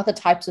and other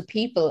types of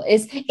people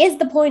is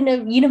the point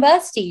of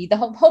university. The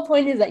whole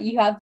point is that you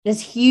have this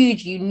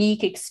huge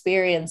unique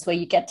experience where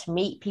you get to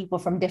meet people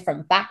from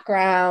different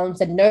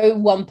backgrounds, and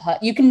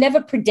you can never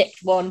predict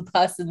one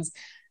person's,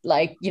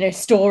 like,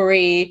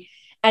 story.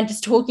 And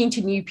just talking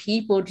to new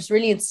people just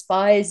really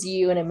inspires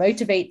you and it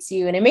motivates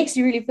you and it makes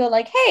you really feel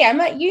like, hey,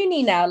 I'm at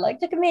uni now,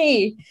 like, look at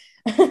me.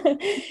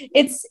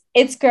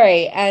 It's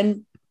great.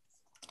 And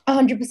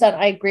 100%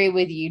 I agree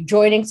with you.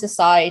 Joining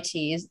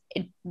societies,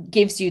 it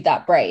gives you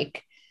that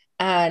break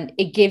and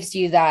it gives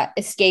you that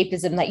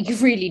escapism that you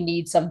really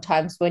need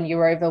sometimes when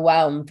you're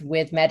overwhelmed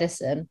with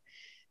medicine.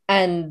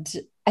 And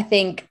I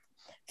think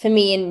for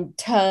me in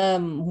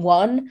term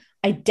one,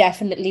 I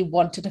definitely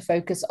wanted to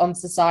focus on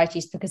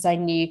societies because I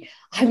knew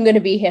I'm going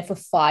to be here for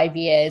 5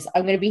 years.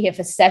 I'm going to be here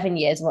for 7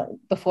 years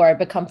before I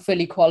become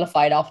fully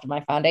qualified after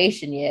my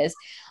foundation years.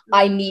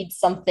 I need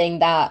something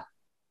that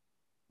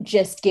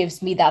just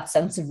gives me that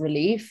sense of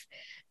relief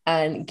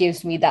and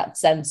gives me that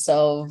sense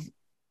of,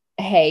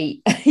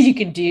 hey, you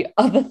can do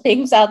other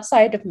things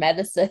outside of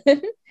medicine.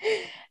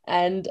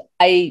 And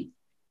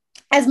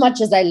as much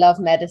as I love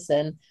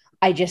medicine,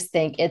 I just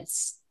think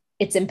it's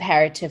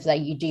imperative that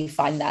you do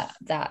find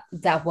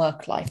that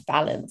work-life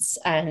balance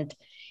and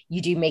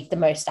you do make the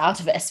most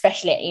out of it,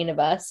 especially at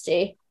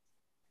university.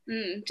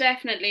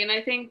 Definitely. And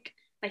I think,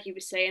 like you were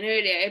saying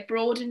earlier, it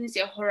broadens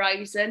your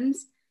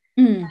horizons.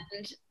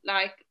 And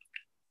like,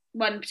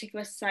 one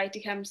particular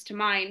society comes to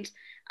mind,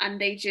 and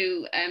they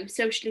do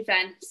social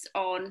events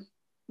on,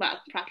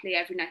 well, practically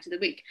every night of the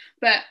week,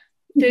 but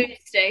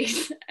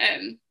Thursdays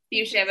they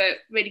usually have a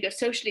really good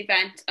social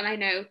event. And I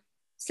know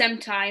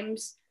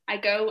sometimes I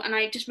go and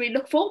I just really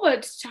look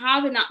forward to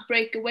having that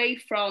break away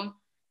from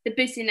the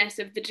busyness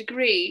of the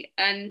degree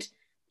and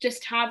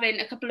just having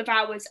a couple of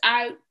hours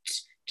out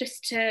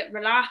just to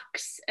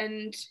relax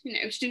and,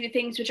 to do the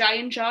things which I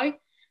enjoy.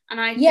 And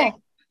I think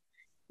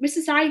with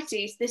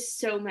societies, there's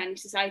so many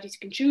societies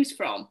you can choose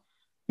from.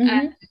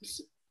 And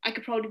I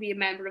could probably be a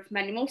member of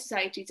many more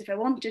societies if I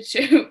wanted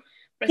to.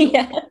 But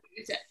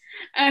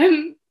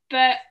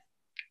but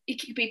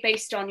it could be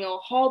based on your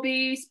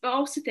hobbies, but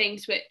also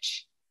things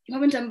which you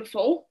haven't done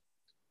before.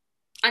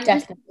 And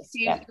it gives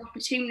you the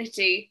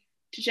opportunity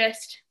to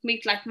just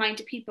meet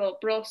like-minded people,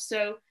 but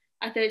also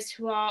others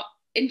who are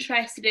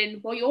interested in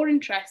what you're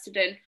interested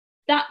in.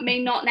 That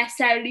may not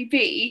necessarily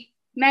be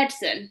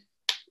medicine.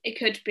 It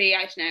could be,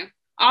 I don't know,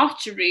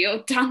 archery or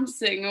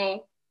dancing,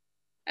 or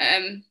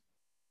I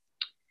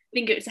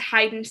think it was a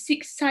hide and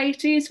seek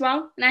society as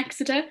well in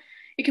Exeter.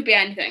 It could be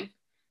anything.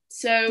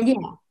 So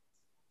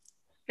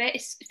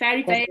it's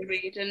very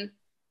varied and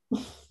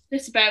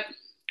just about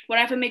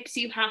whatever makes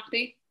you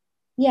happy.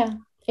 Yeah,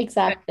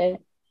 exactly.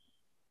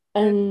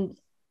 And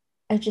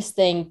I just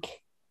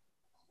think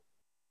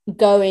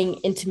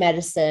going into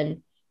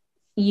medicine,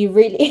 you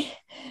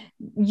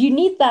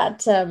need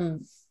that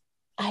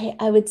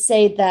I would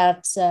say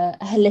that a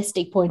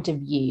holistic point of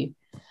view.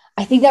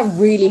 I think that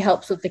really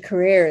helps with the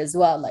career as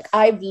well. Like,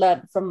 I've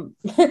learned from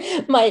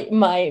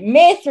my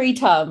mere 3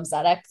 terms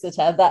at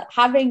Exeter that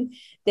having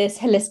this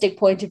holistic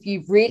point of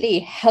view really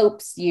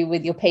helps you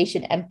with your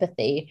patient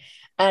empathy,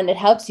 and it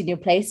helps you in your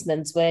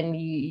placements when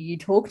you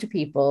talk to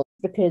people,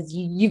 because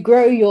you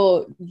grow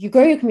your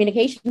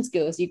communication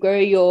skills, you grow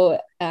your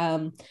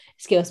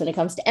skills when it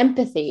comes to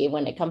empathy,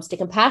 when it comes to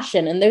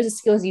compassion, and those are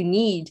skills you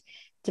need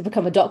to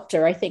become a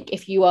doctor. I think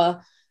if you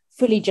are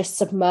fully just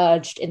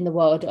submerged in the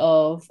world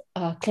of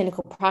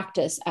clinical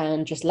practice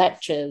and just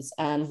lectures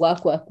and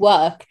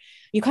work,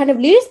 you kind of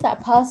lose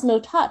that personal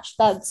touch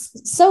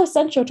that's so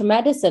essential to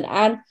medicine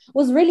and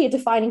was really a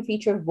defining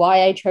feature of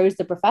why I chose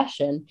the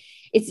profession.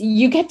 It's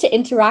you get to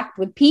interact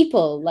with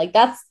people, like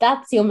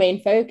that's your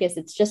main focus.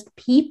 It's just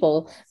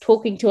people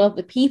talking to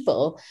other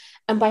people.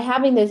 And by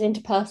having those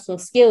interpersonal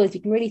skills,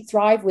 you can really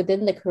thrive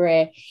within the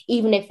career,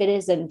 even if it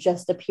isn't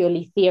just a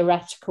purely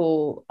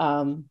theoretical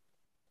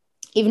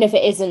even if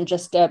it isn't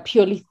just a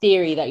purely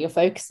theory that you're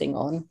focusing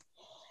on.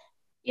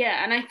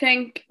 Yeah, and I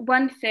think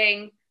one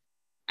thing,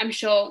 I'm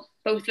sure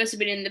both of us have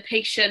been in the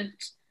patient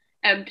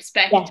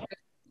perspective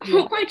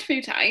quite a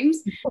few times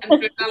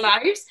through our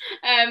lives.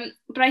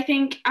 But I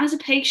think as a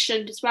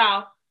patient as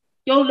well,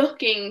 you're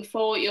looking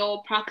for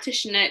your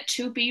practitioner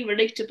to be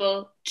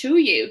relatable to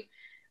you.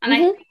 And I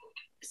think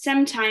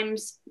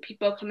sometimes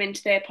people come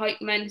into their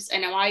appointments, I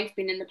know I've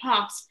been in the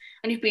past,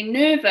 and you've been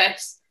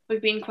nervous,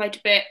 we've been quite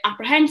a bit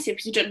apprehensive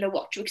because you don't know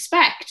what to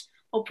expect,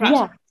 or perhaps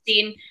you've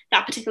seen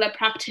that particular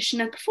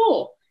practitioner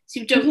before, so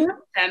you don't know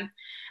them.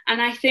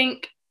 And I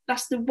think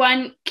that's the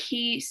one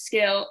key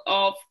skill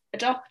of a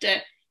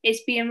doctor,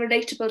 is being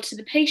relatable to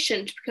the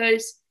patient,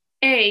 because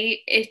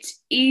it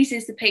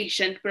eases the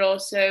patient, but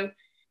also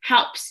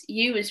helps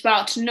you as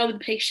well to know the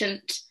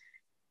patient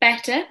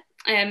better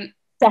in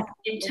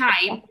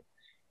time.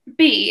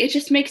 B, it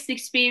just makes the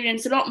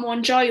experience a lot more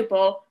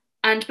enjoyable,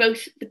 and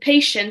both the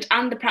patient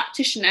and the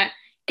practitioner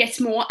gets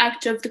more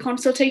out of the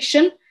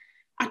consultation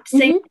at the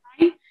same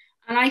time.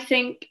 And I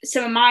think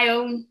some of my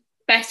own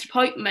best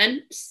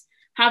appointments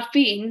have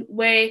been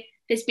where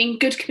there's been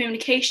good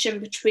communication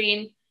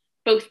between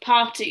both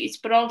parties,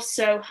 but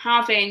also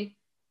having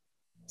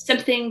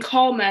something in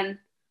common,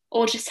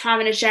 or just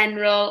having a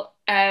general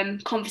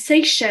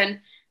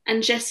conversation,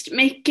 and just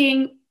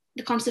making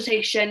the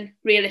consultation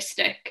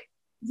realistic.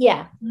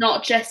 Yeah.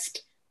 Not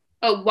just,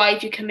 oh, why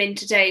have you come in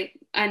today?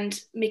 And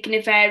making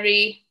it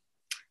very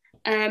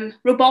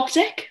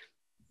robotic.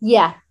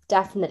 Yeah,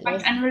 definitely.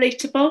 And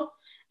relatable.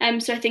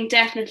 So I think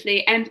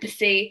definitely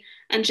empathy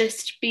and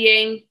just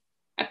being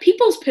a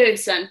people's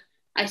person,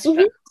 I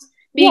suppose.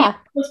 Being a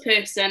people's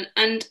person.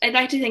 And I'd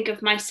like to think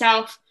of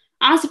myself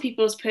as a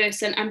people's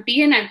person and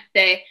being out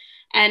there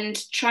and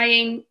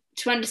trying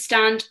to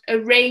understand a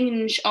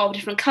range of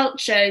different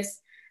cultures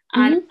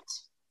and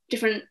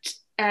different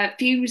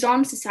views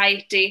on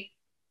society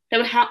that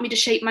would help me to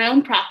shape my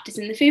own practice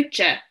in the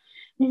future.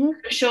 I'm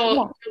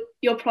sure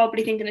you're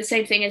probably thinking the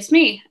same thing as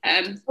me.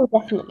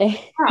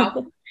 Definitely.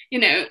 You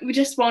know, we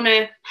just want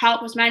to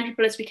help as many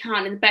people as we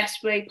can in the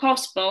best way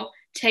possible,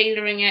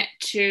 tailoring it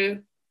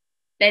to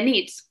their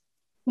needs.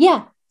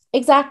 Yeah,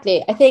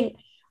 exactly. I think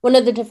one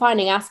of the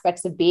defining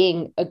aspects of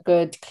being a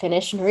good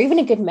clinician, or even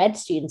a good med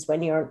student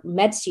when you're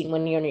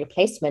on your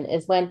placement,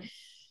 is when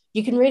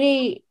you can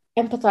really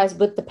empathize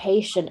with the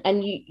patient,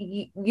 and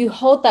you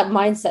hold that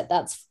mindset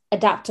that's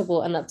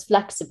adaptable and that's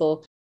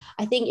flexible.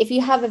 I think if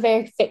you have a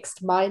very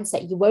fixed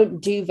mindset, you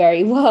won't do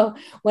very well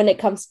when it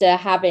comes to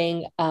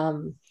having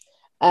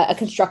a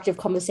constructive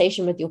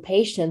conversation with your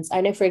patients.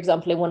 I know, for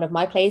example, in one of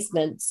my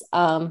placements,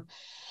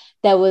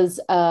 there was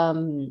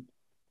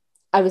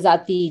I was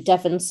at the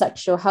Devon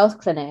Sexual Health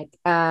Clinic,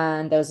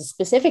 and there was a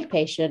specific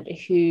patient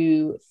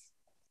who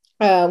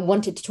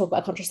wanted to talk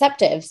about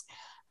contraceptives,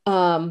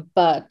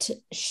 but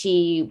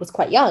she was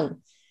quite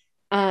young,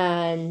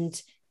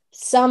 and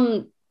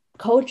some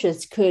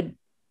cultures could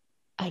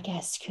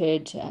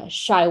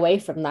shy away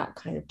from that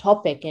kind of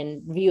topic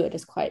and view it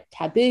as quite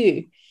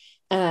taboo,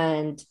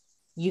 and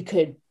you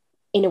could,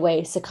 in a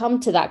way,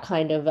 succumb to that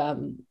kind of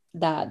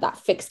that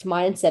fixed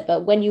mindset.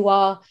 But when you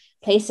are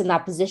placed in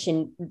that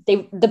position,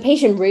 the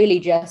patient really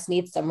just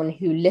needs someone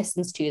who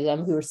listens to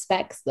them, who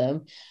respects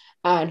them,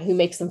 and who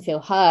makes them feel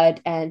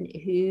heard, and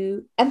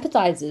who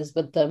empathizes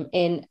with them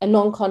in a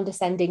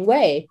non-condescending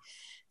way.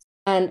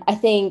 And I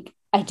think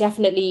I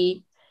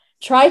definitely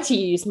try to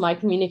use my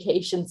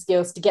communication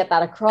skills to get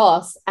that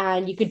across,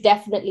 and you could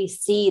definitely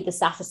see the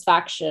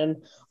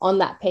satisfaction on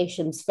that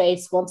patient's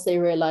face once they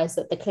realized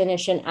that the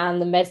clinician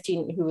and the med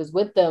student who was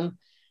with them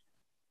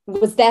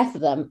was there for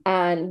them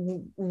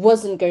and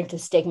wasn't going to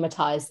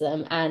stigmatize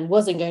them and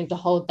wasn't going to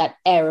hold that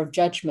air of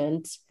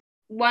judgment.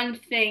 One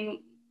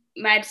thing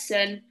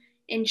medicine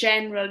in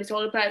general is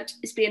all about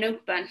is being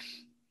open.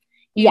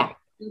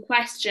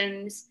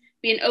 Questions,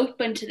 being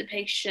open to the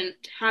patient,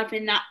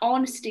 having that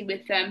honesty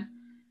with them,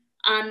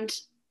 and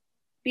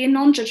being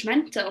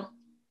non-judgmental.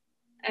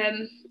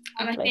 And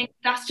I think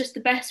that's just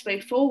the best way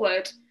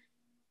forward,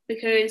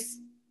 because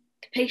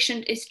the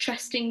patient is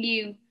trusting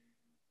you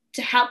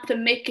to help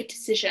them make a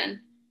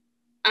decision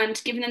and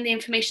giving them the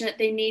information that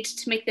they need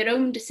to make their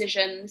own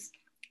decisions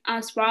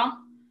as well.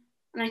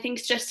 And I think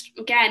it's just,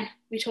 again,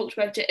 we talked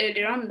about it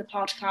earlier on in the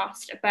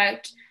podcast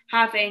about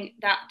having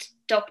that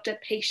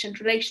doctor-patient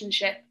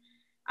relationship,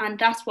 and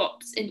that's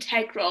what's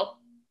integral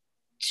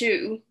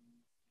to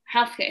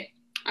healthcare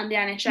and the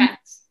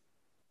NHS.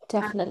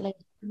 Definitely.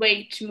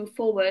 Way to move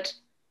forward.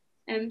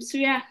 So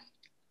yeah,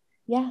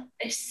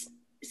 it's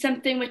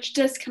something which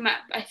does come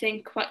up, I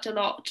think, quite a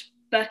lot,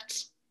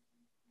 but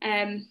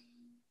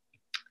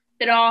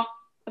there are,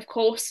 of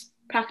course,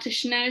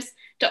 practitioners,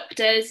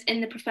 doctors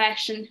in the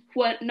profession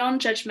who are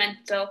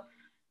non-judgmental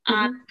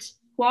and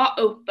who are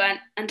open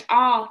and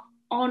are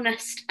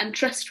honest and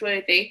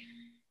trustworthy,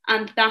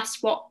 and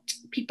that's what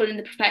people in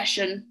the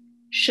profession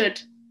should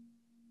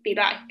be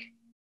like.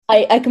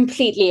 I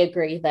completely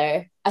agree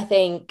there. I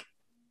think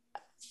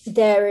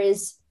there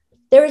isn't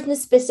a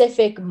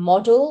specific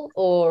model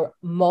or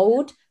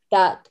mode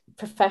that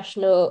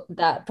medical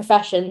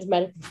professions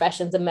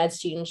and med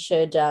students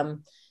should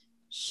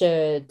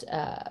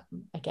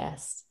I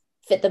guess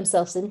fit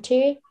themselves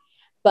into.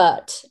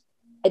 But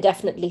I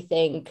definitely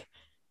think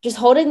just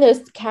holding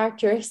those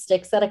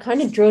characteristics that are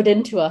kind of drilled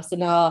into us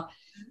in our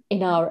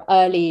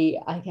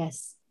early, I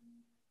guess,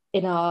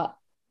 in our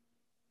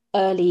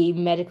early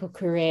medical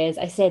careers.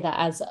 I say that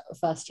as a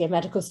first year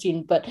medical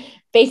student, but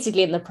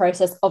basically in the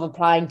process of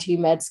applying to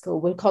med school,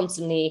 we're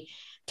constantly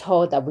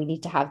told that we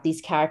need to have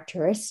these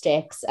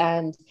characteristics,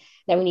 and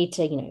that we need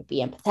to,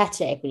 be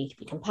empathetic, we need to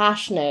be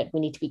compassionate, we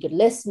need to be good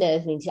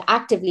listeners, we need to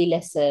actively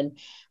listen,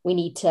 we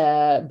need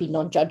to be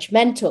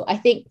non-judgmental. I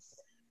think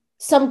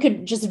some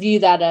could just view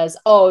that as,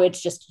 oh,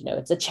 it's just,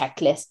 it's a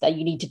checklist that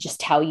you need to just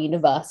tell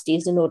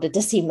universities in order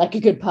to seem like a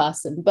good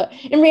person. But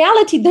in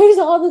reality, those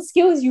are the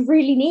skills you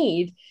really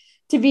need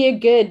to be a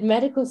good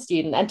medical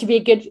student and to be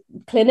a good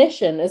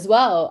clinician as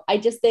well. I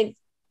just think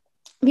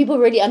people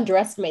really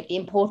underestimate the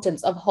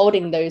importance of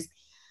holding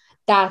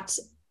that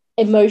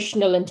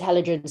emotional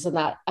intelligence and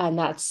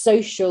that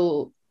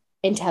social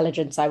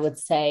intelligence, I would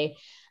say,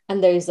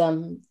 and those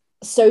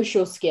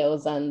social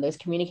skills and those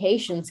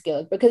communication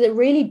skills, because it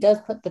really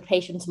does put the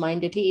patient's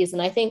mind at ease.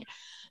 And I think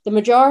the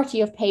majority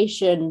of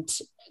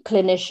patient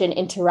clinician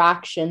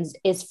interactions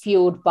is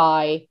fueled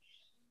by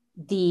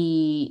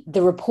the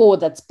rapport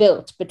that's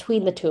built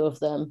between the two of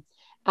them.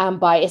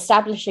 And by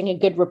establishing a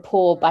good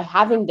rapport, by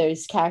having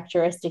those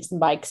characteristics and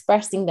by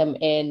expressing them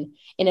in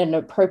an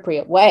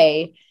appropriate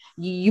way,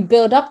 you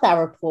build up that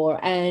rapport,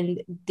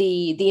 and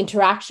the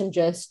interaction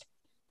just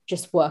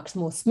works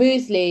more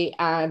smoothly,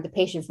 and the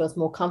patient feels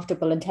more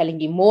comfortable in telling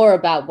you more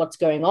about what's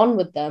going on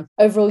with them.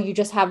 Overall, you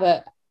just have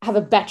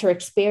a better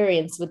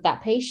experience with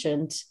that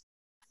patient.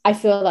 I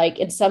feel like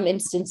in some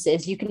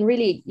instances you can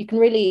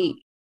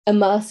really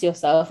immerse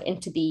yourself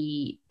into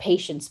the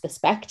patient's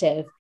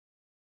perspective.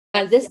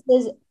 And this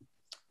is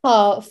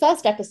our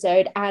first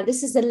episode, and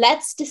this is a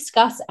Let's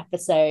Discuss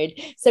episode.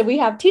 So we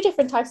have two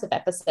different types of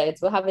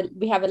episodes.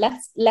 We have a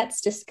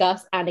let's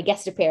discuss and a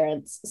guest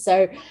appearance.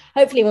 So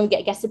hopefully when we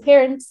get a guest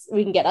appearance,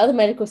 we can get other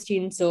medical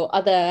students or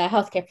other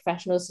healthcare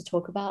professionals to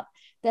talk about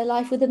their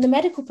life within the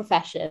medical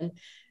profession.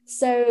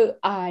 So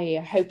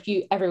I hope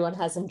everyone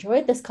has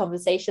enjoyed this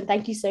conversation.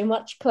 Thank you so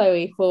much,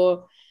 Chloe,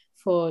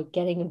 for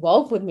getting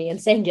involved with me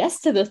and saying yes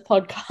to this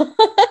podcast.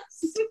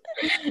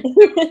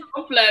 No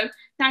problem.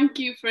 Thank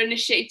you for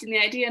initiating the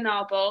idea,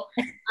 Narbel,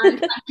 and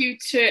thank you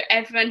to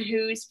everyone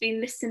who's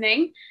been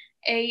listening.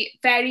 A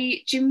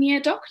very junior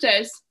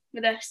doctors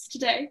with us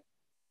today.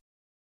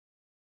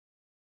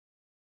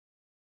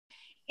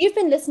 You've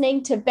been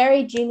listening to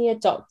Very Junior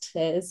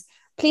Doctors.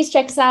 Please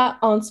check us out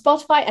on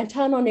Spotify and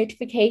turn on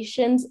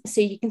notifications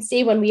so you can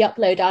see when we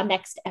upload our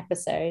next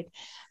episode.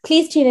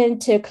 Please tune in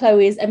to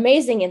Chloe's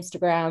amazing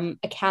Instagram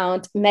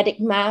account, Medic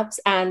Maps,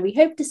 and we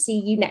hope to see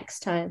you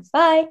next time.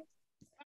 Bye.